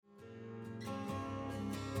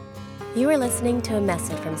You are listening to a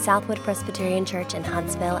message from Southwood Presbyterian Church in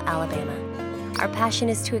Huntsville, Alabama. Our passion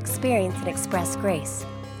is to experience and express grace.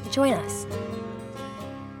 Join us.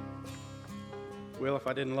 Well, if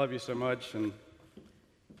I didn't love you so much and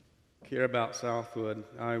care about Southwood,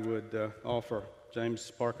 I would offer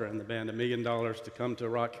James Parker and the band $1 million to come to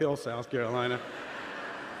Rock Hill, South Carolina.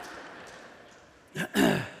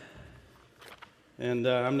 And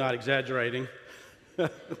I'm not exaggerating.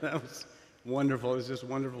 That was wonderful. It was just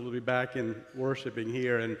wonderful to be back and worshiping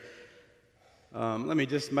here. And let me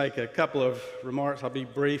just make a couple of remarks. I'll be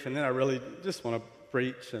brief, and then I really just want to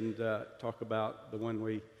preach and talk about the one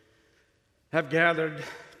we have gathered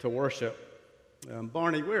to worship.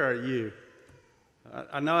 Barney, where are you?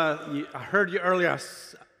 I know I heard you earlier.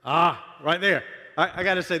 Right there. I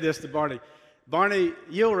got to say this to Barney. Barney,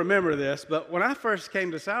 you'll remember this, but when I first came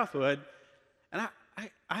to Southwood, and I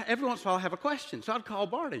every once in a while I have a question, so I'd call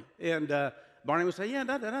Barney, and Barney would say, yeah,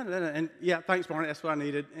 and yeah, thanks, Barney, that's what I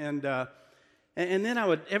needed, and then I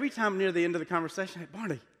would, every time near the end of the conversation, I'd,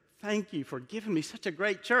 Barney, thank you for giving me such a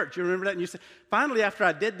great church. You remember that? And you said, finally, after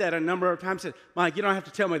I did that a number of times, I said, Mike, you don't have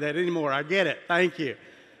to tell me that anymore. I get it. Thank you.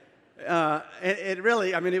 It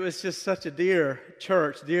really, I mean, it was just such a dear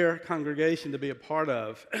church, dear congregation to be a part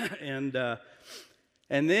of, and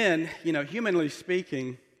then, you know, humanly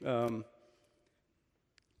speaking.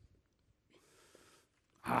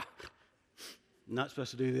 Not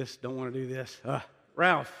supposed to do this, don't want to do this.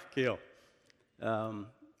 Ralph Kill.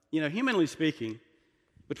 Humanly speaking,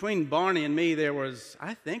 between Barney and me, there was,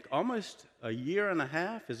 I think, almost a year and a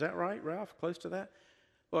half. Is that right, Ralph? Close to that?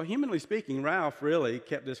 Well, humanly speaking, Ralph really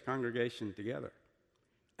kept this congregation together.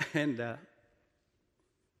 And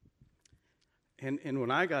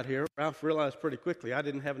when I got here, Ralph realized pretty quickly I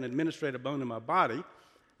didn't have an administrative bone in my body.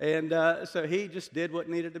 And so he just did what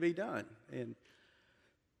needed to be done. And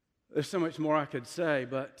there's so much more I could say,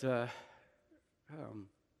 but,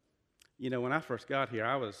 when I first got here,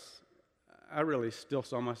 I really still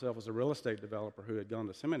saw myself as a real estate developer who had gone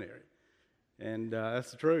to seminary. And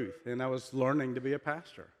that's the truth. And I was learning to be a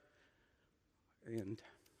pastor. And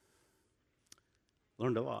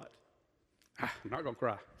learned a lot. I'm not going to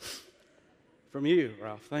cry. From you,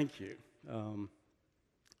 Ralph, thank you. I'm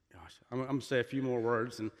going to say a few more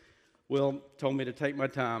words, and Will told me to take my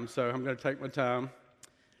time, so I'm going to take my time.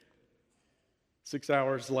 6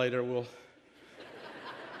 hours later, we'll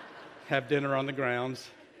have dinner on the grounds.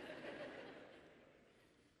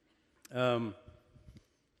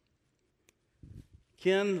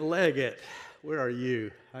 Ken Leggett, where are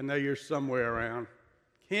you? I know you're somewhere around.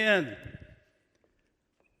 Ken,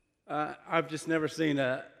 I've just never seen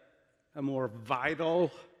a more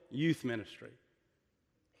vital youth ministry.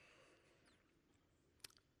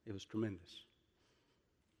 It was tremendous.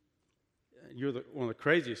 You're one of the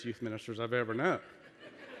craziest youth ministers I've ever known.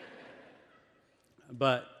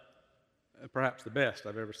 But perhaps the best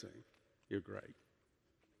I've ever seen. You're great.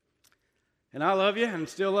 And I love you and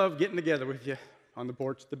still love getting together with you on the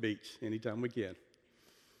porch at the beach anytime we can.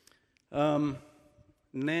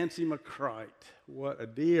 Nancy McCrite, what a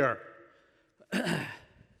dear.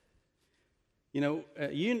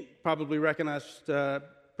 You probably recognized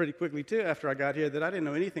pretty quickly, too, after I got here, that I didn't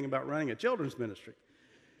know anything about running a children's ministry.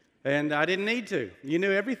 And I didn't need to. You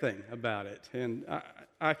knew everything about it. And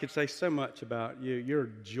I could say so much about you. Your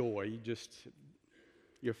joy,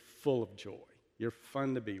 you're full of joy. You're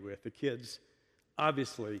fun to be with. The kids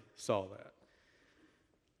obviously saw that.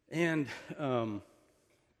 And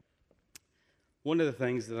one of the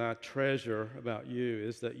things that I treasure about you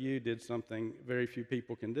is that you did something very few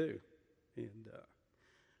people can do. And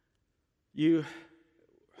you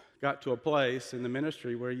got to a place in the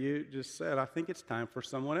ministry where you just said, I think it's time for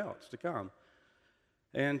someone else to come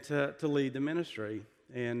and to lead the ministry.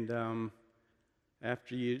 And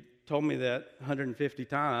after you told me that 150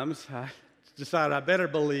 times, I decided I better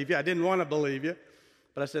believe you. I didn't want to believe you,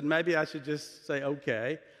 but I said maybe I should just say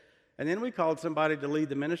okay. And then we called somebody to lead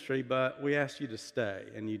the ministry, but we asked you to stay,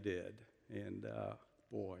 and you did. And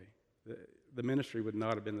the ministry would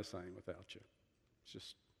not have been the same without you. It's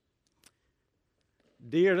just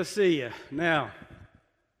dear to see you. Now,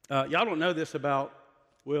 y'all don't know this about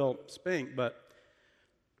Will Spink, but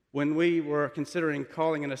when we were considering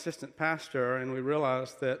calling an assistant pastor and we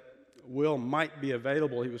realized that Will might be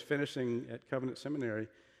available, he was finishing at Covenant Seminary,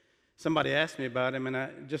 somebody asked me about him, and I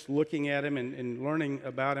just looking at him and learning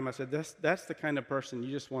about him, I said, that's the kind of person you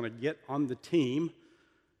just want to get on the team,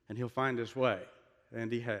 and he'll find his way.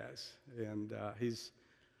 And he has. And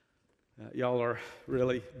y'all are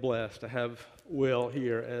really blessed to have Will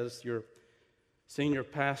here as your senior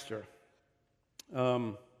pastor.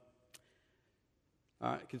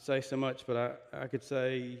 I could say so much, but I could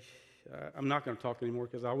say I'm not going to talk anymore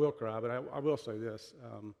because I will cry, but I will say this.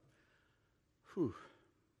 Whew.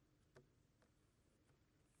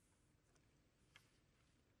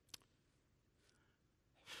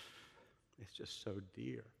 It's just so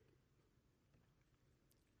dear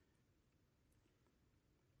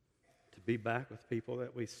to be back with people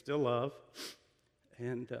that we still love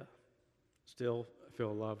and still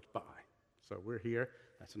feel loved by. So we're here.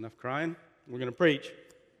 That's enough crying. We're going to preach.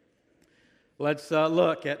 Let's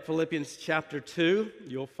look at Philippians chapter 2.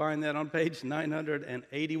 You'll find that on page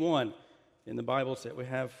 981 in the Bibles that we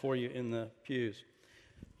have for you in the pews.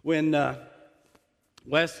 When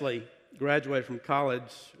Wesley graduated from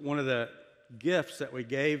college, one of the gifts that we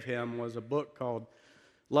gave him was a book called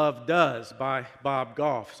Love Does by Bob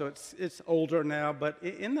Goff. So it's older now, but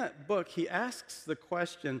in that book he asks the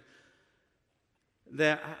question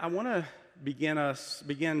that I want to begin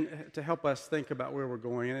to help us think about where we're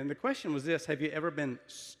going. And the question was this: have you ever been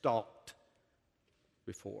stalked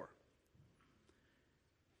before?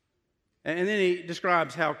 And then he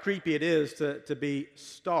describes how creepy it is to be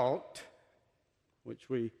stalked, which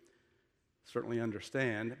we certainly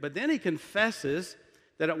understand. But then he confesses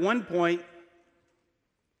that at one point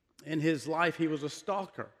in his life he was a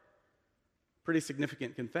stalker. Pretty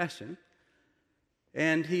significant confession.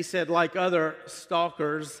 And he said, like other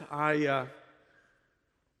stalkers, I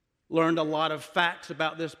learned a lot of facts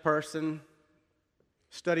about this person,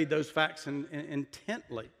 studied those facts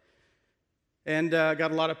intently, and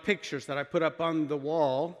got a lot of pictures that I put up on the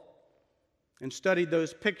wall and studied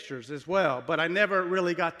those pictures as well. But I never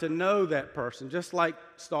really got to know that person, just like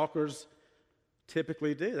stalkers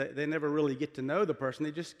typically do. They never really get to know the person.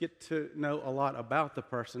 They just get to know a lot about the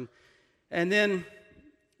person. And then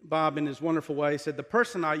Bob, in his wonderful way, said, the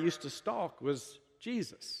person I used to stalk was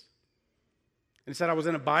Jesus. And he said, I was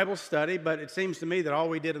in a Bible study, but it seems to me that all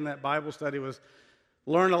we did in that Bible study was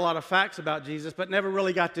learn a lot of facts about Jesus, but never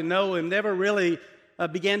really got to know him, never really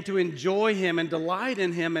began to enjoy him and delight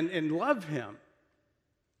in him and love him.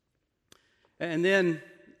 And then,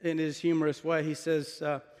 in his humorous way, he says,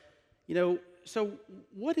 so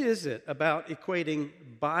what is it about equating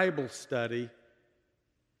Bible study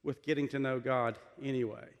with getting to know God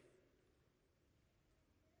anyway?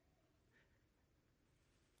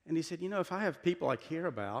 And he said, if I have people I care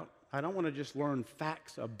about, I don't want to just learn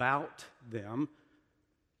facts about them.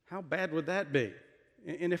 How bad would that be?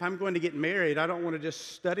 And if I'm going to get married, I don't want to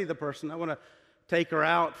just study the person. I want to take her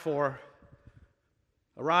out for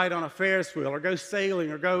a ride on a Ferris wheel or go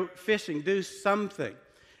sailing or go fishing, do something.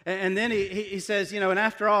 And then he says, and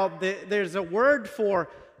after all, there's a word for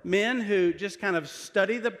men who just kind of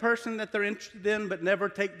study the person that they're interested in but never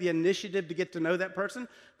take the initiative to get to know that person.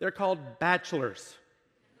 They're called bachelors.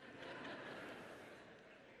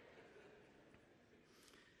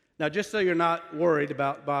 Now, just so you're not worried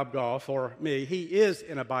about Bob Goff or me, he is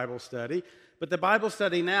in a Bible study, but the Bible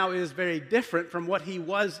study now is very different from what he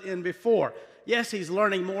was in before. Yes, he's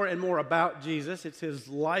learning more and more about Jesus. It's his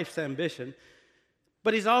life's ambition.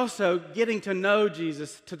 But he's also getting to know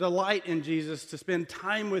Jesus, to delight in Jesus, to spend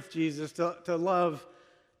time with Jesus, to love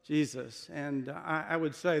Jesus. And I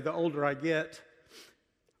would say the older I get,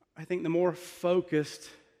 I think the more focused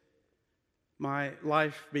my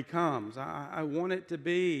life becomes. I want it to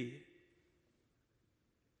be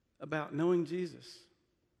about knowing Jesus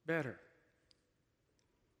better.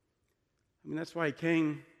 I mean, that's why he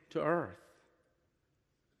came to earth.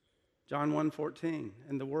 John 1:14,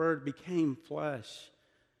 and the Word became flesh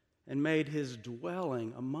and made his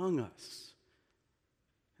dwelling among us.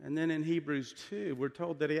 And then in Hebrews 2, we're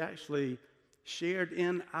told that he actually shared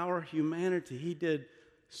in our humanity. He did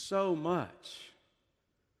so much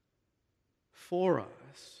for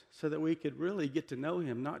us so that we could really get to know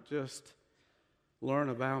him, not just learn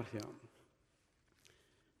about him.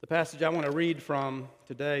 The passage I want to read from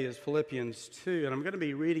today is Philippians 2, and I'm going to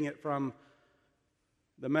be reading it from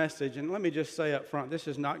the Message. And let me just say up front, this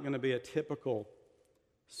is not going to be a typical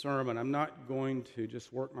sermon. I'm not going to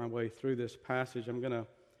just work my way through this passage. I'm going to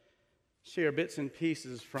share bits and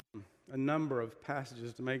pieces from a number of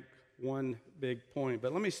passages to make one big point.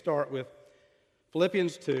 But let me start with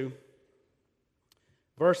Philippians 2,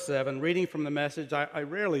 verse 7, reading from the Message. I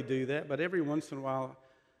rarely do that, but every once in a while,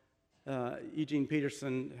 Eugene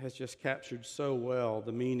Peterson has just captured so well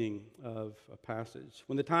the meaning of a passage.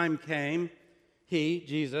 When the time came, he,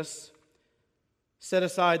 Jesus, set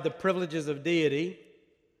aside the privileges of deity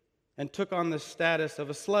and took on the status of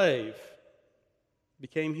a slave,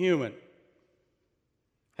 became human.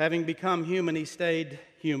 Having become human, he stayed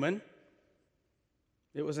human.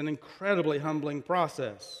 It was an incredibly humbling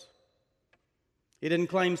process. He didn't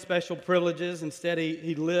claim special privileges. Instead,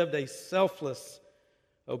 he lived a selfless,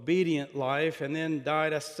 obedient life and then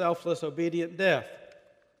died a selfless, obedient death,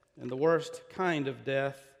 and the worst kind of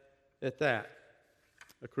death at that,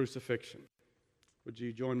 a crucifixion. Would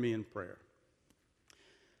you join me in prayer?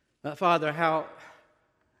 Father, how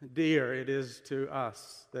dear it is to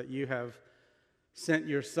us that you have sent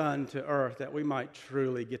your Son to earth that we might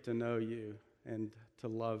truly get to know you and to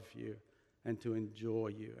love you and to enjoy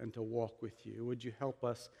you and to walk with you. Would you help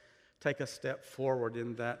us take a step forward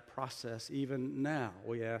in that process even now,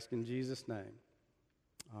 we ask in Jesus' name.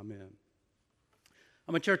 Amen.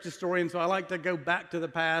 I'm a church historian, so I like to go back to the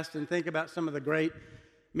past and think about some of the great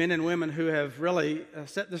men and women who have really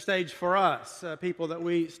set the stage for us, people that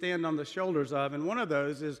we stand on the shoulders of. And one of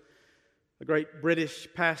those is a great British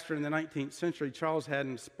pastor in the 19th century, Charles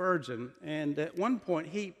Haddon Spurgeon. And at one point,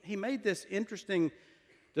 he made this interesting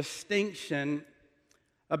distinction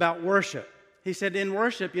about worship. He said, in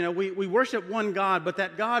worship, we worship one God, but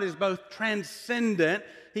that God is both transcendent.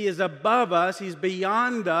 He is above us. He's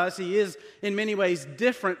beyond us. He is, in many ways,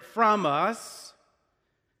 different from us.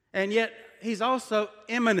 And yet, He's also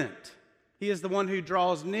immanent. He is the one who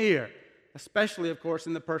draws near, especially, of course,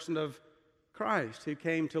 in the person of Christ, who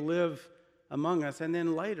came to live among us, and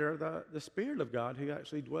then later, the Spirit of God, who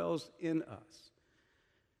actually dwells in us.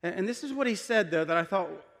 And this is what he said, though, that I thought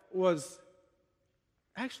was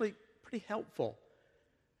actually pretty helpful.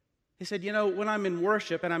 He said, when I'm in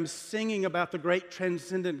worship and I'm singing about the great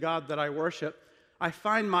transcendent God that I worship, I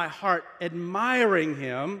find my heart admiring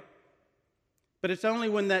Him, but it's only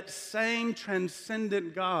when that same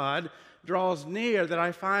transcendent God draws near that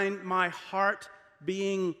I find my heart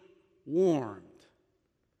being warmed.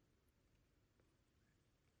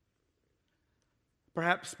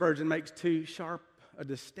 Perhaps Spurgeon makes too sharp a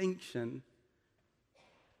distinction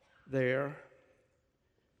there,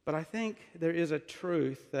 but I think there is a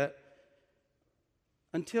truth that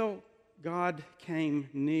until God came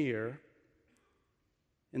near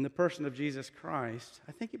in the person of Jesus Christ,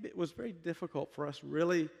 I think it was very difficult for us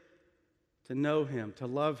really to know Him, to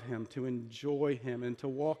love Him, to enjoy Him, and to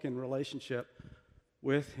walk in relationship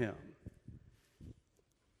with Him.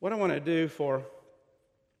 What I want to do for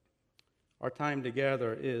our time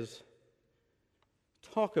together is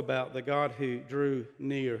talk about the God who drew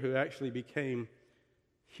near, who actually became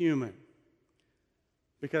human.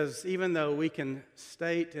 Because even though we can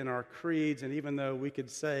state in our creeds, and even though we could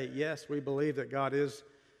say, yes, we believe that God is,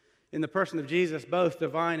 in the person of Jesus, both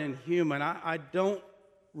divine and human, I don't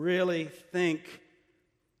really think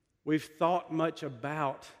we've thought much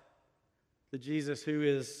about the Jesus who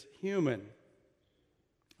is human.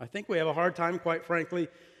 I think we have a hard time, quite frankly,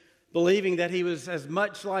 believing that He was as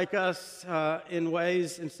much like us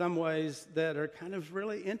in some ways that are kind of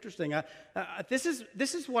really interesting. This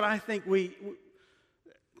is what I think we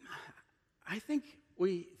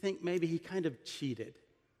think maybe He kind of cheated.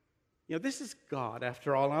 This is God,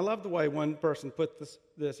 after all. And I love the way one person put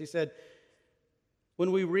this. He said,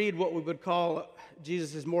 when we read what we would call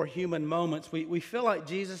Jesus' more human moments, we feel like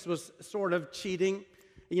Jesus was sort of cheating.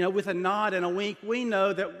 With a nod and a wink, we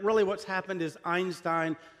know that really what's happened is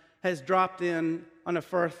Einstein has dropped in on a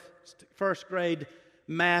first grade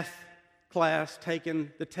math class,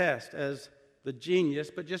 taken the test as the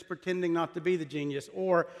genius, but just pretending not to be the genius.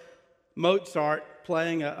 Or Mozart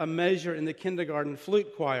playing a measure in the kindergarten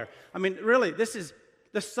flute choir. I mean, really, this is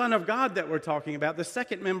the Son of God that we're talking about, the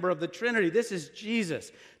second member of the Trinity. This is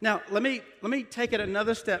Jesus. Now, let me take it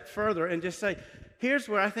another step further and just say, here's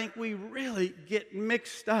where I think we really get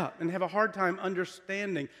mixed up and have a hard time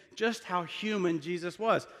understanding just how human Jesus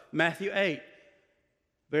was. Matthew 8,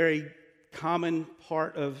 very common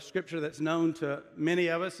part of Scripture that's known to many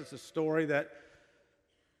of us. It's a story that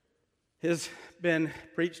has been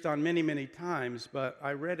preached on many, many times, but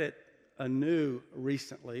I read it anew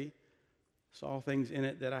recently, saw things in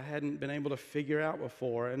it that I hadn't been able to figure out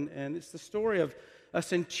before, and it's the story of a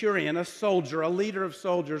centurion, a soldier, a leader of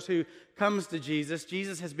soldiers who comes to Jesus.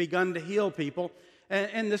 Jesus has begun to heal people,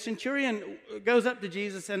 and the centurion goes up to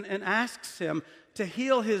Jesus and asks Him to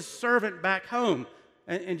heal his servant back home,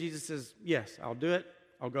 and Jesus says, yes, I'll do it.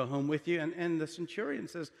 I'll go home with you, and the centurion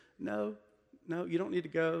says, no, you don't need to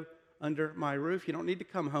go under my roof. You don't need to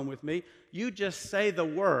come home with me. You just say the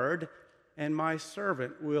word, and my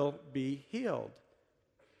servant will be healed.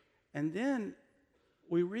 And then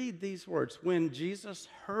we read these words. When Jesus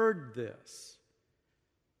heard this,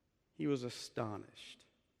 He was astonished.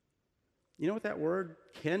 You know what that word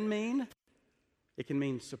can mean? It can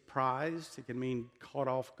mean surprised. It can mean caught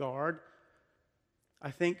off guard. I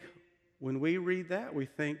think when we read that, we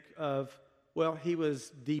think of, well, He was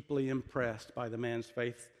deeply impressed by the man's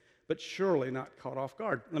faith, but surely not caught off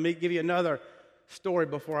guard. Let me give you another story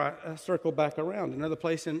before I circle back around. Another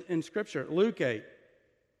place in Scripture, Luke 8.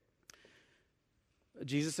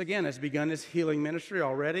 Jesus, again, has begun his healing ministry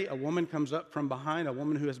already. A woman comes up from behind, a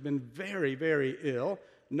woman who has been very, very ill.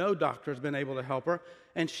 No doctor has been able to help her.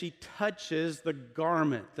 And she touches the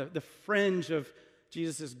garment, the fringe of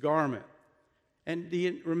Jesus' garment. And do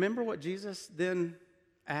you remember what Jesus then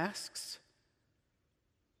asks?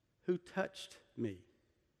 Who touched me?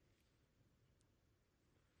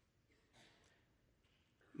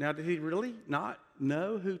 Now, did he really not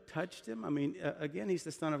know who touched him? I mean, again, he's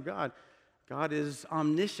the Son of God. God is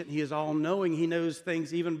omniscient. He is all-knowing. He knows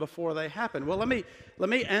things even before they happen. Well, let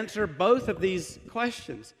me answer both of these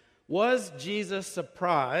questions. Was Jesus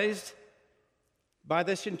surprised by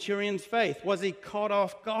the centurion's faith? Was he caught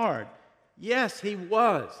off guard? Yes, he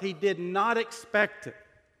was. He did not expect it.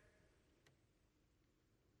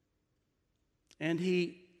 And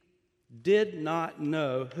he did not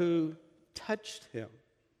know who touched him.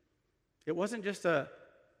 It wasn't just the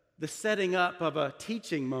setting up of a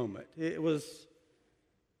teaching moment. It was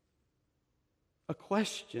a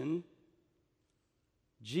question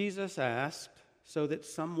Jesus asked so that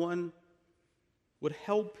someone would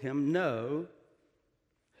help him know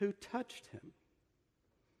who touched him.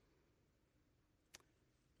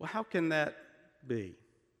 Well, how can that be?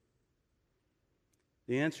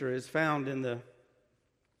 The answer is found in the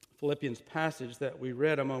Philippians passage that we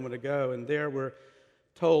read a moment ago, and there we're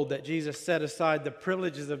told that Jesus set aside the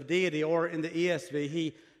privileges of deity, or in the ESV,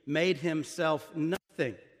 he made himself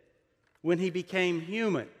nothing when he became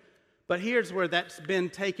human. But here's where that's been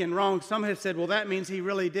taken wrong. Some have said, well, that means he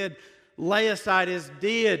really did lay aside his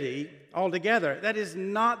deity altogether. That is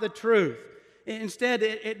not the truth. Instead,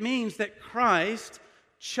 it means that Christ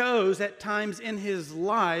chose at times in his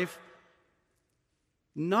life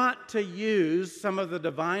not to use some of the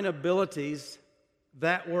divine abilities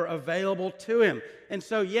that were available to him. And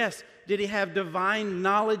so, yes, did he have divine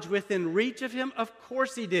knowledge within reach of him? Of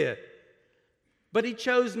course he did. But he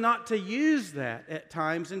chose not to use that at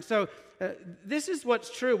times. And so this is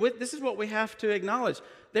what's true. This is what we have to acknowledge.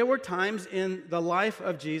 There were times in the life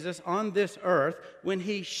of Jesus on this earth when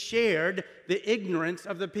he shared the ignorance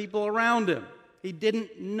of the people around him. He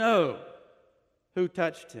didn't know who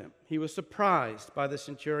touched him. He was surprised by the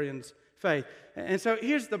centurion's faith. And so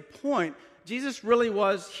here's the point. Jesus really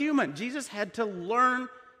was human. Jesus had to learn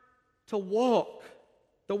to walk.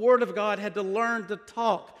 The Word of God had to learn to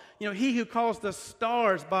talk. You know, he who calls the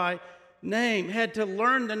stars by name had to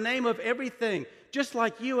learn the name of everything, just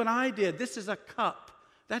like you and I did. This is a cup.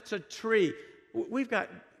 That's a tree. We've got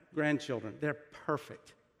grandchildren. They're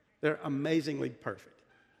perfect. They're amazingly perfect.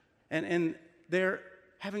 And they're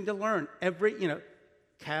having to learn every,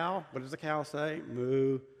 cow, what does the cow say?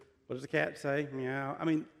 Moo. What does the cat say? Meow. I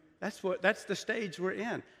mean, that's the stage we're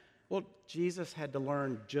in. Well, Jesus had to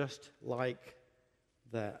learn just like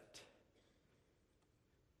that.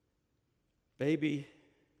 Baby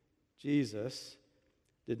Jesus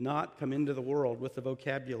did not come into the world with the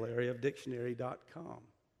vocabulary of dictionary.com.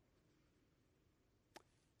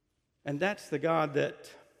 And that's the God that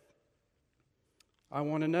I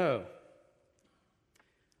want to know.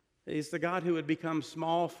 He's the God who would become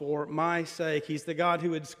small for my sake. He's the God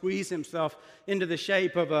who would squeeze himself into the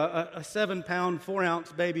shape of a 7-pound,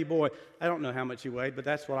 4-ounce baby boy. I don't know how much he weighed, but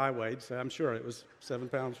that's what I weighed, so I'm sure it was 7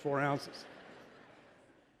 pounds, 4 ounces.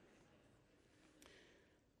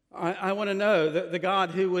 I want to know the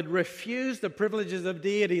God who would refuse the privileges of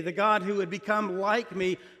deity, the God who would become like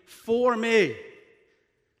me for me.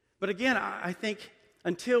 But again, I think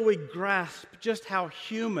until we grasp just how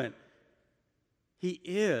human he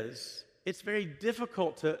is, it's very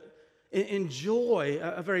difficult to enjoy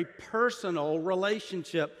a very personal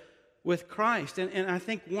relationship with Christ. And I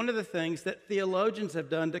think one of the things that theologians have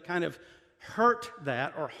done to kind of hurt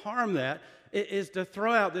that or harm that is to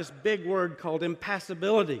throw out this big word called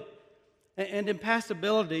impassibility. And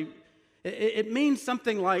impassibility, it means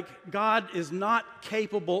something like God is not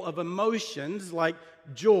capable of emotions like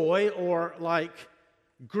joy or like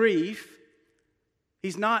grief.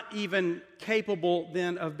 He's not even capable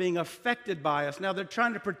then of being affected by us. Now, they're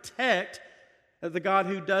trying to protect the God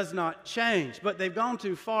who does not change, but they've gone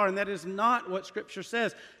too far, and that is not what Scripture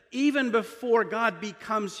says. Even before God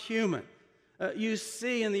becomes human, you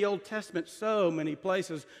see in the Old Testament so many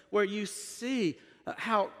places where you see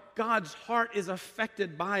how God's heart is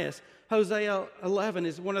affected by us. Hosea 11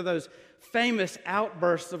 is one of those famous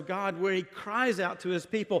outbursts of God where he cries out to his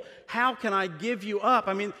people, how can I give you up?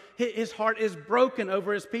 I mean, his heart is broken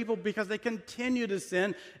over his people because they continue to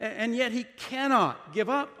sin, and yet he cannot give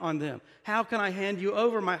up on them. How can I hand you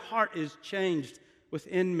over? My heart is changed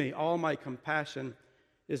within me. All my compassion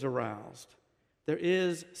is aroused. There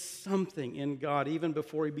is something in God, even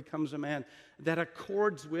before he becomes a man, that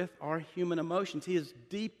accords with our human emotions. He is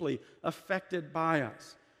deeply affected by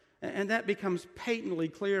us. And that becomes patently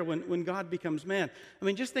clear when God becomes man. I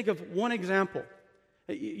mean, just think of one example.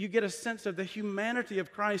 You get a sense of the humanity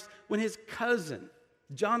of Christ when his cousin,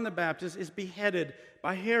 John the Baptist, is beheaded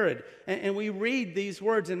by Herod. And we read these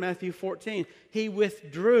words in Matthew 14. He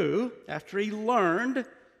withdrew after he learned,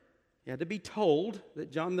 he had to be told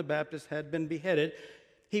that John the Baptist had been beheaded.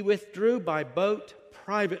 He withdrew by boat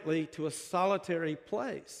privately to a solitary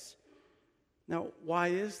place. Now, why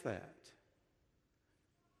is that?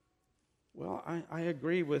 Well, I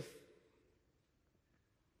agree with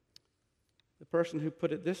the person who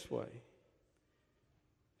put it this way.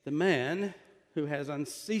 The man who has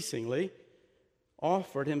unceasingly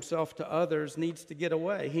offered himself to others needs to get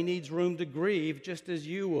away. He needs room to grieve just as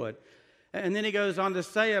you would. And then he goes on to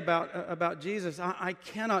say about Jesus, I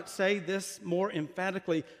cannot say this more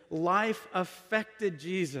emphatically. Life affected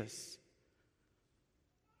Jesus.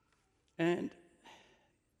 And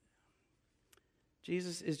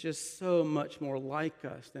Jesus is just so much more like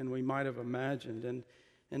us than we might have imagined.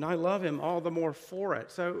 And I love him all the more for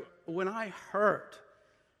it. So when I hurt,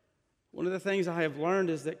 one of the things I have learned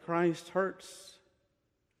is that Christ hurts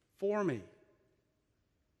for me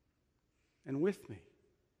and with me.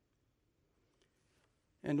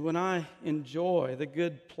 And when I enjoy the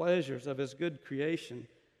good pleasures of his good creation,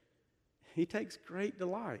 he takes great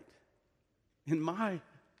delight in my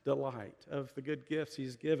delight of the good gifts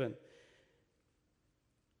he's given.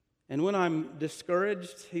 And when I'm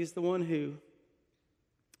discouraged, he's the one who,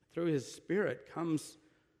 through his Spirit, comes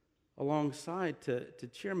alongside to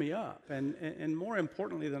cheer me up. And more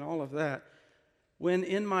importantly than all of that, when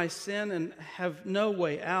in my sin and have no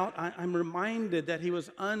way out, I'm reminded that he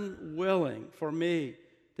was unwilling for me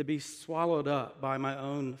to be swallowed up by my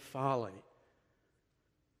own folly.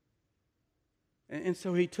 And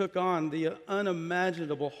so he took on the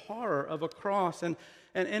unimaginable horror of a cross. And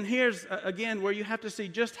here's, again, where you have to see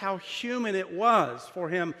just how human it was for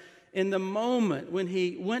him in the moment when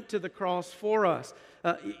he went to the cross for us.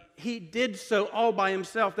 He did so all by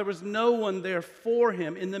himself. There was no one there for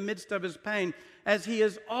him in the midst of his pain, as he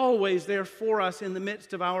is always there for us in the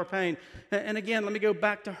midst of our pain. And again, let me go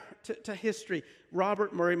back to history.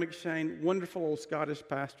 Robert Murray McCheyne, wonderful old Scottish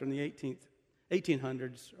pastor in the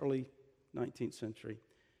 1800s, early 19th century.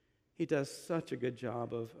 He does such a good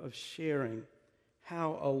job of sharing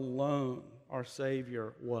how alone our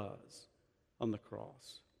Savior was on the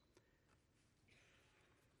cross.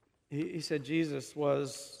 He said Jesus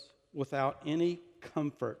was without any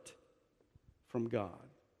comfort from God.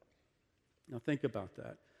 Now think about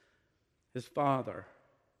that. His Father,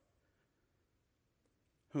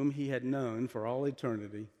 whom he had known for all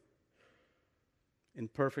eternity, in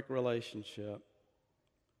perfect relationship,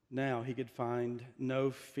 now he could find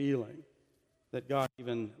no feeling that God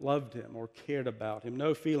even loved him or cared about him,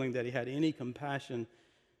 no feeling that he had any compassion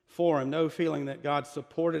for him, no feeling that God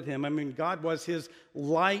supported him. I mean, God was his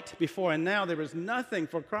light before, and now there was nothing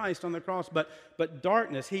for Christ on the cross but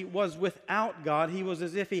darkness. He was without God. He was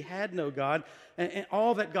as if he had no God, and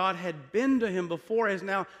all that God had been to him before has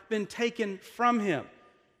now been taken from him.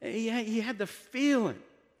 He had the feeling,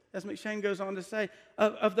 as McCheyne goes on to say,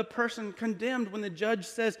 of the person condemned when the judge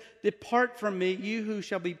says, "Depart from me, you who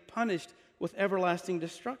shall be punished with everlasting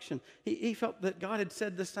destruction." He felt that God had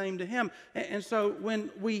said the same to him. And so when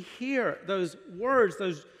we hear those words,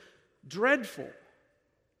 those dreadful,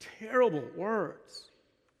 terrible words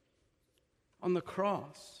on the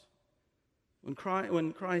cross, when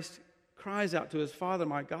Christ cries out to his Father,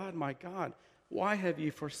 my God, why have you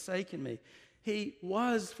forsaken me?" He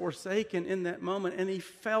was forsaken in that moment, and he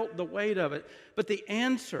felt the weight of it. But the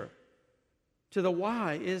answer to the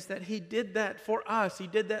why is that he did that for us. He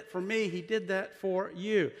did that for me. He did that for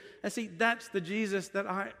you. And see, that's the Jesus that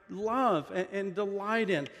I love and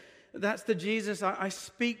delight in. That's the Jesus I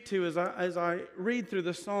speak to as I read through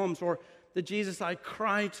the Psalms, or the Jesus I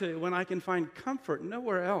cry to when I can find comfort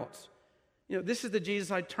nowhere else. You know, this is the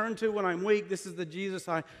Jesus I turn to when I'm weak. This is the Jesus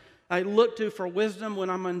I look to for wisdom when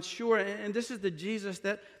I'm unsure. And this is the Jesus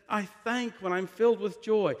that I thank when I'm filled with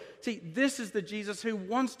joy. See, this is the Jesus who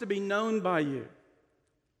wants to be known by you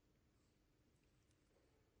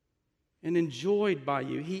and enjoyed by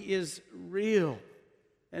you. He is real,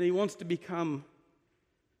 and he wants to become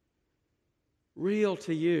real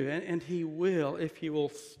to you. And he will if you will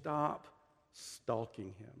stop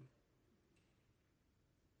stalking him.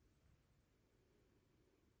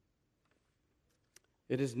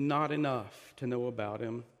 It is not enough to know about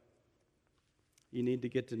him. You need to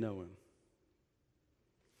get to know him.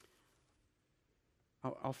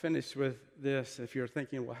 I'll finish with this. If you're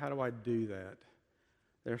thinking, well, how do I do that?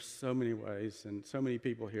 There's so many ways, and so many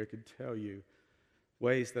people here could tell you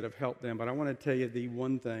ways that have helped them. But I want to tell you the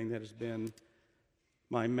one thing that has been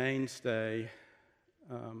my mainstay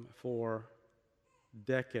for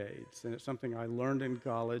decades. And it's something I learned in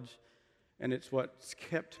college, and it's what's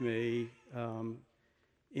kept me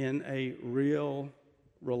in a real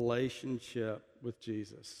relationship with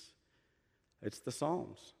Jesus. It's the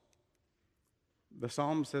Psalms. The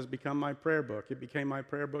Psalms has become my prayer book. It became my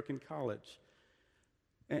prayer book in college.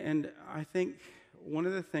 And I think one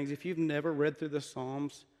of the things, if you've never read through the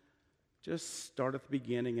Psalms, just start at the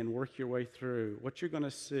beginning and work your way through. What you're going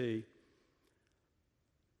to see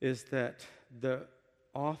is that the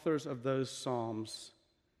authors of those Psalms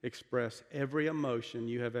express every emotion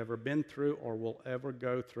you have ever been through or will ever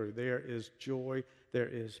go through. There is joy, there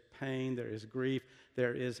is pain, there is grief,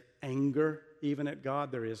 there is anger even at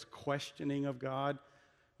God, there is questioning of God,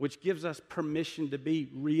 which gives us permission to be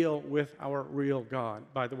real with our real God,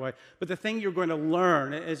 by the way. But the thing you're going to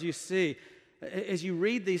learn as you see, as you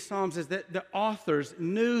read these Psalms, is that the authors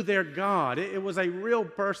knew their God. It was a real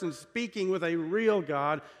person speaking with a real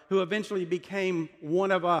God who eventually became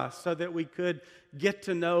one of us so that we could get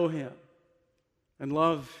to know him and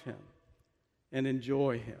love him and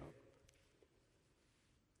enjoy him.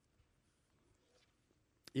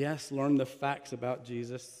 Yes, learn the facts about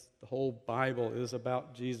Jesus. The whole Bible is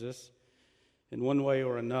about Jesus in one way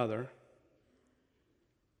or another.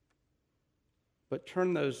 But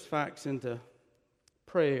turn those facts into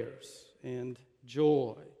prayers and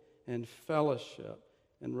joy and fellowship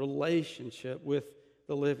and relationship with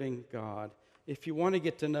the living God. If you want to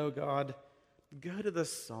get to know God, go to the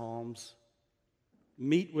Psalms.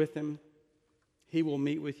 Meet with him. He will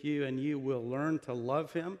meet with you, and you will learn to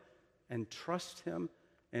love him and trust him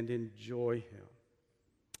and enjoy him.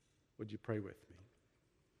 Would you pray with me?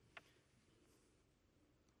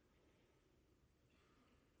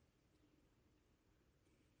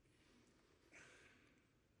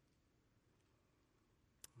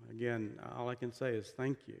 Again, all I can say is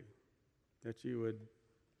thank you that you would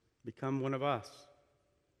become one of us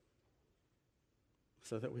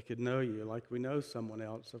so that we could know you like we know someone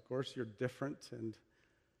else. Of course, you're different,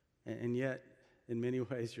 and yet, in many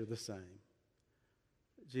ways, you're the same.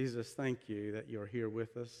 Jesus, thank you that you're here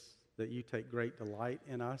with us, that you take great delight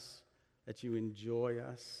in us, that you enjoy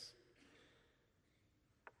us,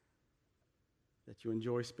 that you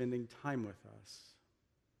enjoy spending time with us.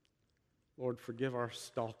 Lord, forgive our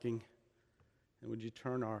stalking, and would you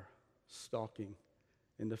turn our stalking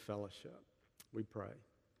into fellowship? We pray.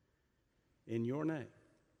 In your name,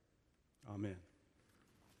 amen.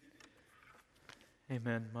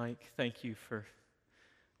 Amen. Mike, thank you for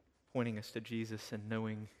pointing us to Jesus and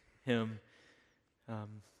knowing him. When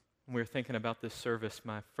we were thinking about this service,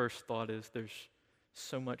 my first thought is there's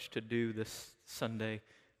so much to do this Sunday.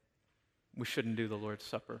 We shouldn't do the Lord's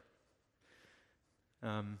Supper.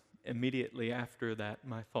 Immediately after that,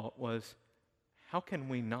 my thought was, how can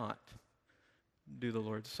we not do the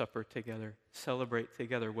Lord's Supper together, celebrate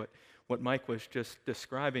together what Mike was just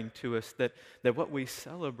describing to us, that what we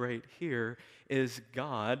celebrate here is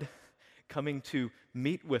God coming to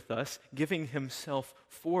meet with us, giving himself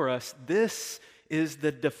for us. This is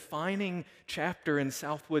the defining chapter in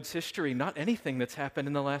Southwood's history, not anything that's happened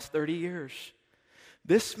in the last 30 years.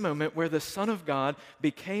 This moment where the Son of God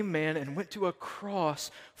became man and went to a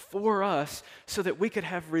cross for us so that we could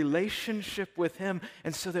have relationship with him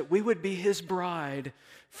and so that we would be his bride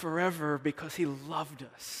forever because he loved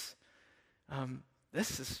us.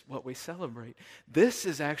 This is what we celebrate. This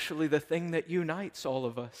is actually the thing that unites all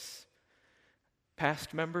of us.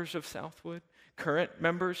 Past members of Southwood, current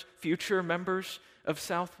members, future members of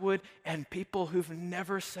Southwood, and people who've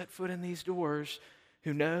never set foot in these doors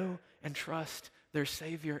who know and trust their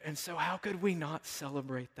Savior. And so how could we not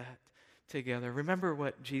celebrate that together? Remember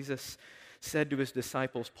what Jesus said to his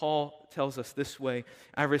disciples. Paul tells us this way,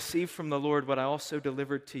 I received from the Lord what I also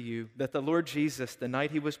delivered to you, that the Lord Jesus, the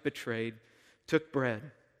night he was betrayed, took bread,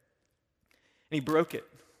 and he broke it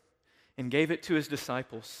and gave it to his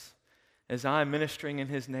disciples. As I am ministering in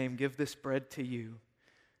his name, give this bread to you.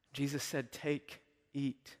 Jesus said, take,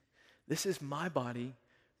 eat. This is my body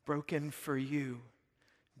broken for you.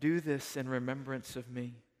 Do this in remembrance of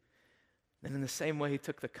me. And in the same way, he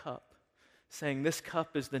took the cup, saying, this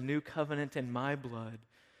cup is the new covenant in my blood,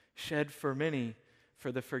 shed for many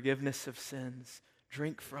for the forgiveness of sins.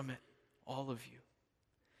 Drink from it, all of you.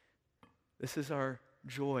 This is our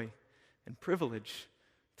joy and privilege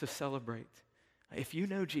to celebrate. If you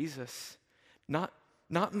know Jesus, not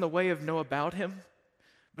in the way of know about him,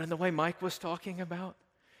 but in the way Mike was talking about,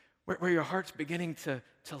 where your heart's beginning to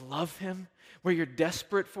love him, where you're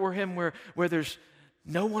desperate for him, where there's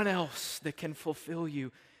no one else that can fulfill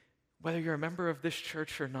you. Whether you're a member of this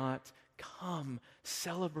church or not, come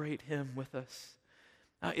celebrate him with us.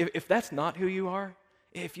 If that's not who you are,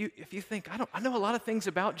 if you think, I know a lot of things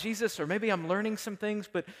about Jesus, or maybe I'm learning some things,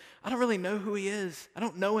 but I don't really know who he is. I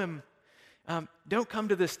don't know him. Don't come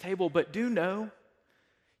to this table, but do know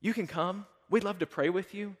you can come. We'd love to pray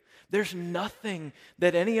with you. There's nothing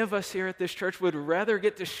that any of us here at this church would rather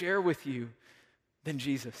get to share with you than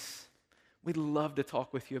Jesus. We'd love to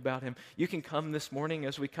talk with you about him. You can come this morning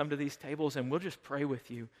as we come to these tables, and we'll just pray with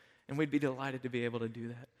you, and we'd be delighted to be able to do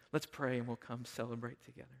that. Let's pray, and we'll come celebrate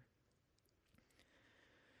together.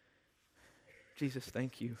 Jesus,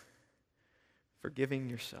 thank you for giving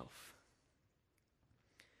yourself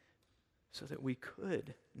so that we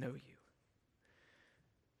could know you,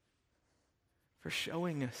 for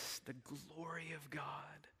showing us the glory of God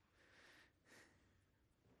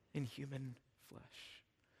in human flesh.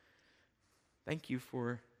 Thank you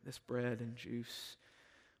for this bread and juice.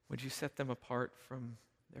 Would you set them apart from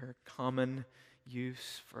their common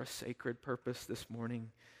use for a sacred purpose this morning?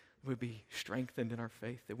 We'd be strengthened in our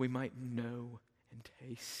faith, that we might know and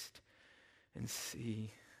taste and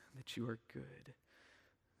see that you are good,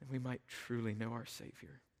 and we might truly know our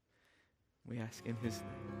Savior. We ask in his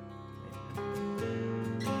name.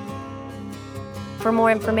 Amen. For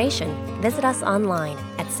more information, visit us online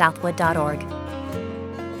at southwood.org.